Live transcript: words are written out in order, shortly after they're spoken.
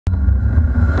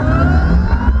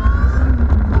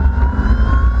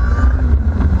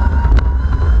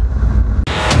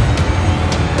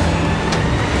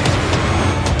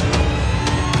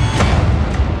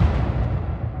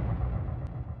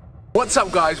What's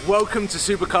up guys, welcome to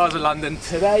Supercars of London.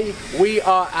 Today we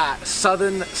are at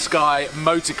Southern Sky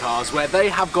Motorcars where they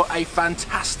have got a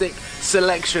fantastic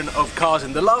selection of cars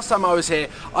in. The last time I was here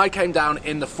I came down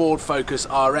in the Ford Focus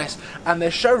RS and their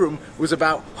showroom was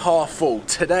about half full.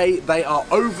 Today they are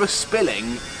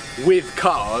overspilling with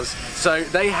cars, so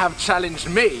they have challenged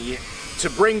me to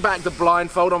bring back the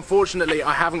blindfold. Unfortunately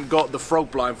I haven't got the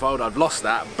frog blindfold, I've lost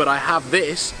that, but I have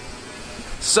this.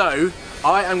 So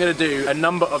I am going to do a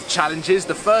number of challenges.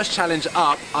 The first challenge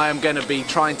up, I am going to be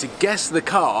trying to guess the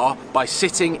car by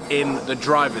sitting in the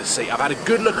driver's seat. I've had a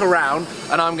good look around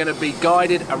and I'm going to be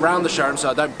guided around the showroom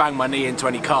so I don't bang my knee into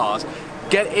any cars.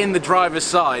 Get in the driver's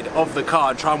side of the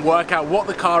car and try and work out what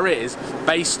the car is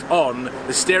based on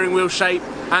the steering wheel shape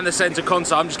and the center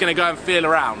console. I'm just going to go and feel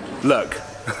around. Look.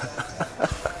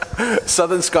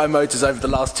 Southern Sky Motors over the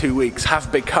last 2 weeks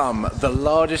have become the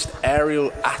largest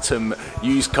Ariel Atom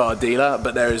used car dealer,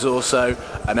 but there is also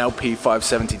an LP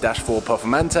 570-4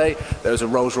 Performante, there is a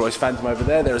Rolls-Royce Phantom over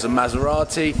there, there is a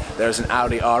Maserati, there is an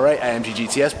Audi R8, AMG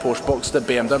GTS, Porsche Boxster,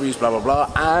 BMWs, blah blah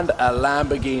blah, and a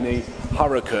Lamborghini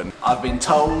Huracan. I've been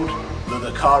told that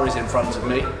the car is in front of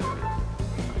me.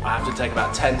 I have to take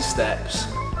about 10 steps.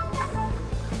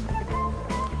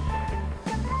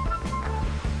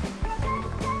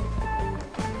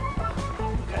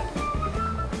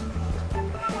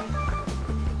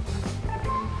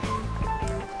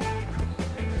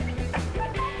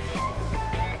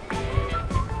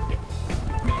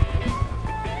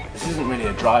 This isn't really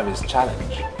a driver's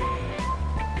challenge.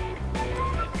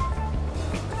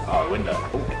 Oh, window.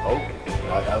 Oh,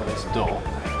 there's a door.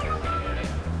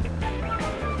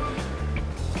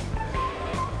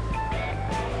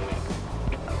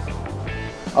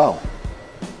 Oh.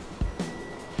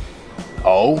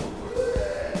 Oh.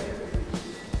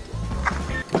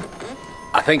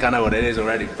 I think I know what it is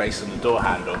already based on the door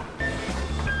handle.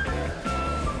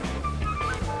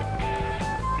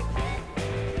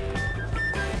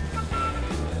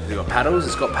 It's got paddles,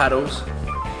 it's got paddles.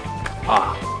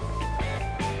 Ah.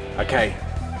 Okay.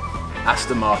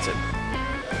 Aston Martin.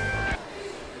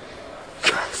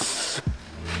 Yes.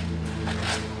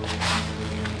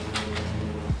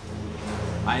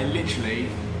 I literally,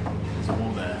 there's a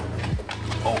wall there.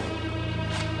 Oh.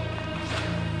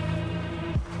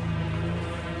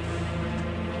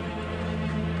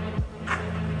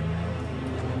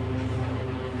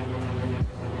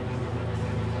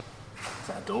 Is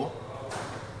that a door?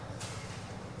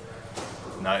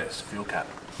 No, it's a fuel cap.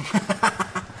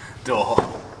 Door.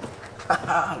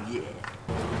 Oh yeah.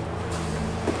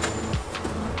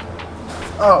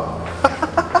 Oh.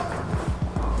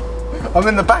 I'm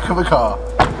in the back of a car.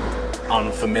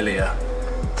 Unfamiliar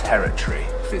territory.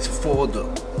 If it's Ford,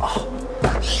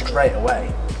 oh, straight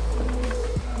away.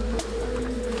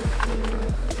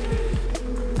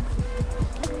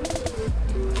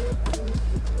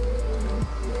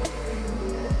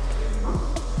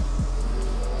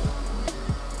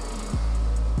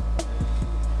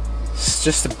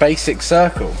 Just a basic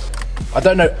circle. I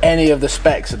don't know any of the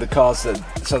specs of the cars that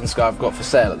Southern Sky have got for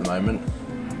sale at the moment.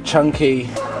 Chunky.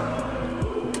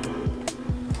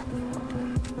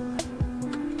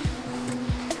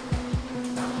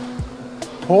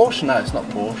 Porsche? No, it's not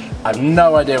Porsche. I have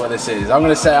no idea what this is. I'm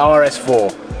going to say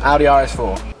RS4. Audi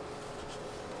RS4.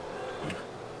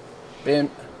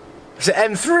 Is it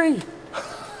M3?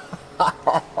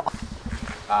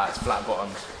 Ah, it's flat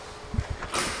bottoms.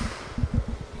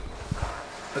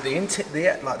 But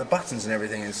the buttons and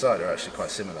everything inside are actually quite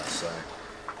similar, so.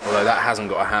 Although that hasn't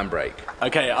got a handbrake.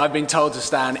 Okay, I've been told to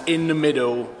stand in the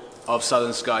middle of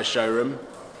Southern Sky showroom.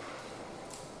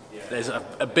 There's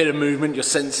a bit of movement, your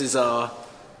senses are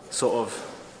sort of.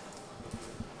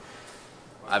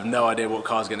 I have no idea what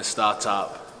car's going to start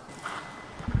up.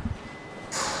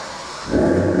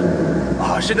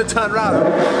 Oh, I should have turned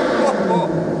around.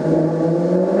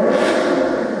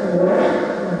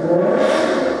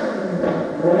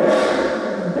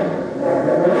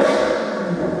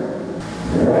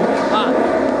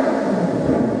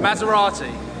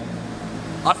 Maserati.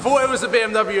 I thought it was a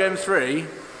BMW M3,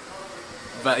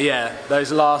 but yeah,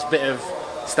 those last bit of,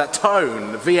 it's that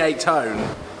tone, the V8 tone.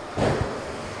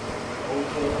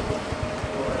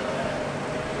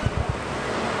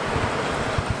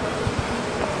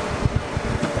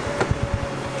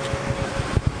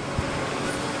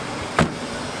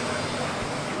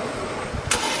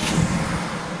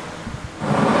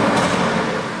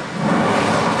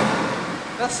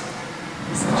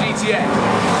 It's the GTX.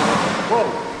 Whoa.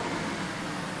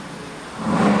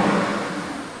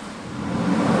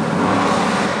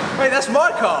 Wait, that's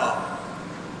my car.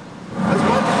 That's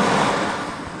my car.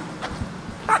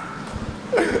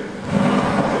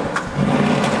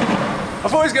 I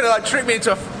thought he was going to like trick me into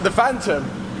the Phantom.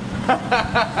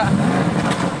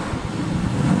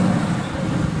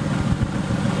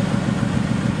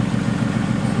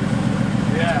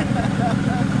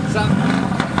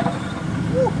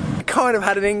 I kind of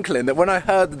had an inkling that when I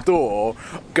heard the door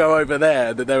go over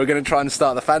there that they were going to try and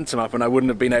start the Phantom up and I wouldn't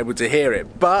have been able to hear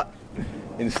it, but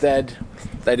instead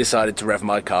they decided to rev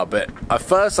my car. But at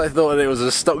first I thought that it was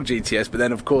a stock GTS, but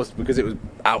then of course because it was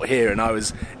out here and I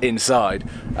was inside,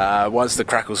 once the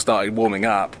crackle started warming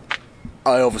up,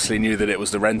 I obviously knew that it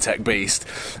was the Rentec Beast.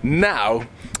 Now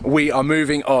we are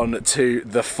moving on to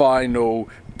the final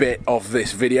bit of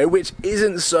this video, which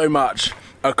isn't so much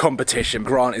a competition.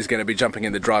 Grant is going to be jumping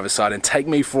in the driver's side and take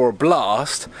me for a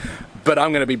blast, but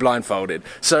I'm going to be blindfolded.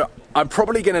 So I'm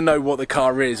probably going to know what the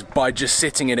car is by just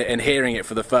sitting in it and hearing it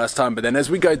for the first time, but then as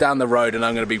we go down the road and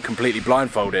I'm going to be completely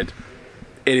blindfolded,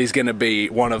 it is going to be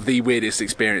one of the weirdest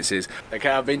experiences. Okay,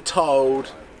 I've been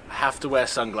told I have to wear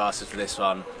sunglasses for this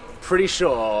one. Pretty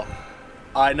sure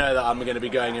I know that I'm going to be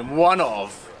going in one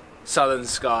of Southern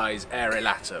Sky's Ariel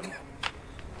Atom.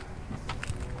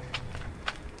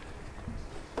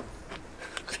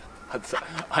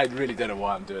 I really don't know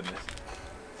why I'm doing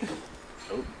this.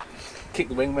 Oh, kick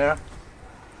the wing mirror.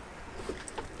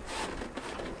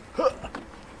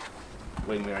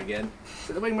 Wing mirror again. Is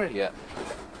it the wing mirror? Yeah.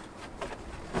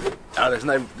 Oh, there's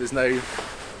no.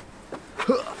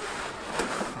 Oh,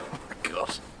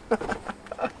 God.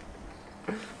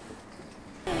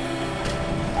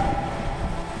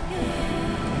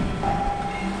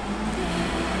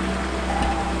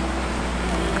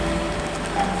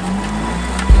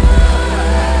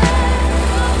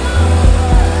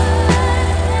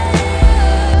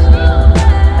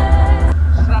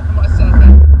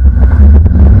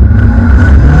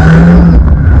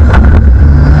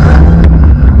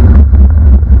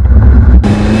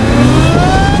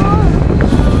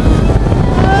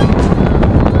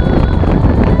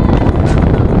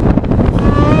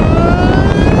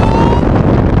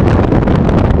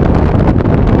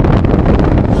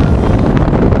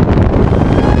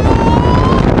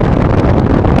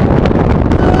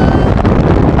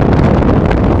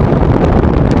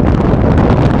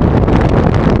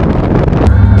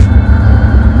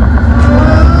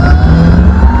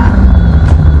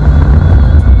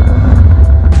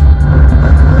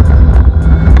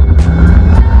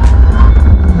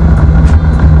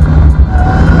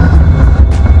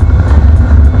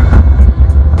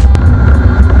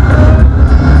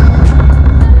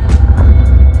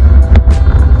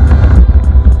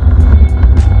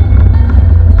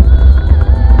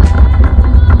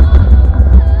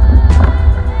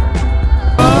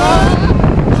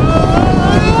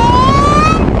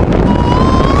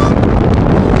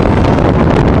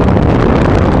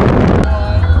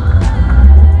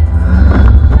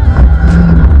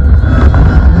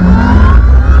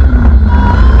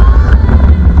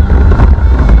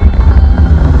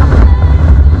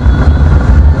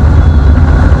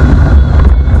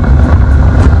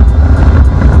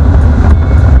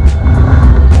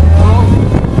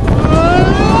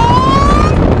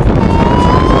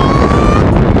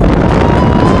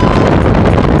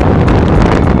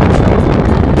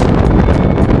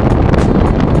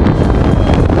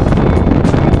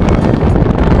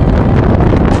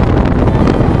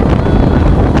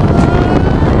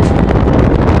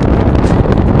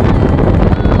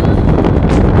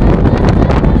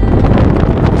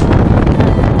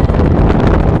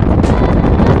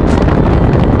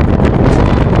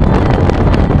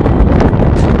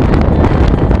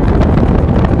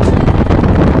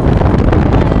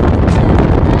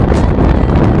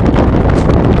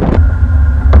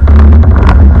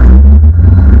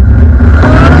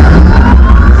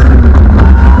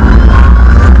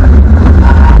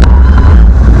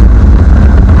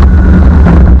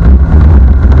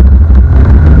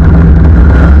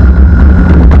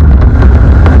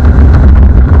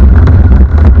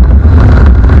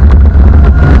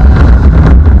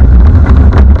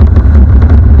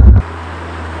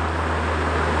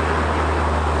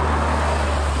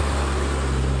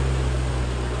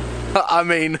 I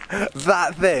mean,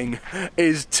 that thing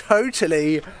is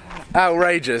totally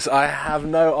outrageous. I have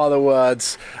no other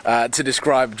words to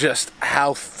describe just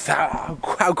how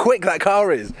quick that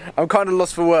car is. I'm kind of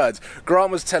lost for words.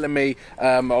 Grant was telling me,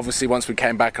 obviously once we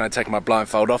came back and I'd taken my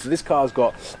blindfold off, this car's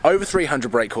got over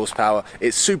 300 brake horsepower.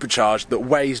 It's supercharged, that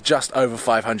weighs just over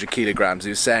 500 kilograms.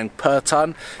 He was saying per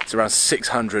ton it's around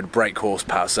 600 brake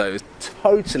horsepower, so it's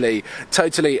totally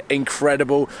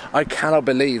incredible. I cannot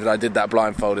believe that I did that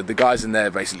blindfolded. The guys in there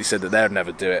basically said that they'd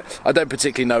never do it. I don't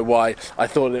particularly know why. I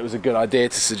thought it was a good idea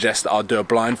to suggest that I'll do a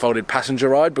blindfolded passenger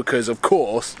ride because, of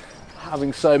course,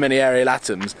 having so many Ariel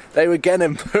Atoms, they were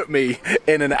gonna put me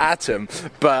in an Atom.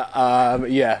 But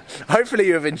yeah, hopefully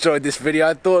you have enjoyed this video.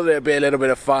 I thought it'd be a little bit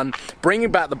of fun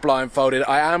bringing back the blindfolded.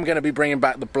 I am going to be bringing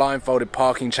back the blindfolded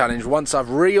parking challenge once I've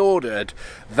reordered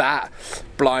that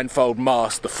blindfold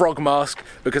mask, the frog mask,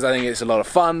 because I think it's a lot of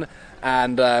fun.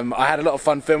 And I had a lot of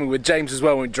fun filming with James as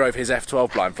well when we drove his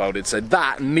F12 blindfolded, so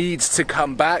that needs to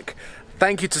come back.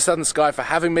 Thank you to Southern Sky for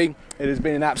having me. It has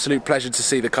been an absolute pleasure to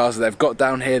see the cars that they've got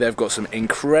down here. They've got some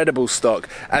incredible stock,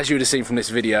 as you would have seen from this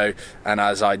video, and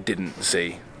as I didn't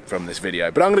see from this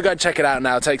video. But I'm going to go check it out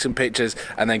now, take some pictures,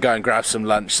 and then go and grab some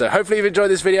lunch. So hopefully you've enjoyed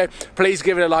this video. Please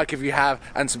give it a like if you have,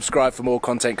 and subscribe for more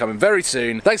content coming very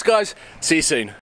soon. Thanks guys, see you soon.